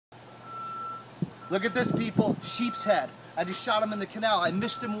Look at this, people. Sheepshead. I just shot him in the canal. I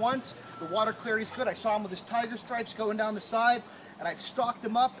missed him once. The water clarity's good. I saw him with his tiger stripes going down the side, and I stalked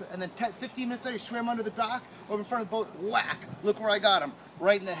him up, and then 15 minutes later, he swam under the dock, over in front of the boat, whack. Look where I got him.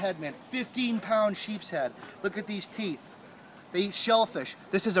 Right in the head, man. 15-pound sheepshead. Look at these teeth. They eat shellfish.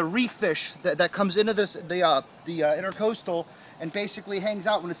 This is a reef fish that comes into the intercoastal and basically hangs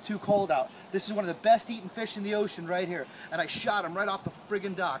out when it's too cold out. This is one of the best eating fish in the ocean right here. And I shot him right off the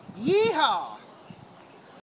friggin' dock. Yeehaw!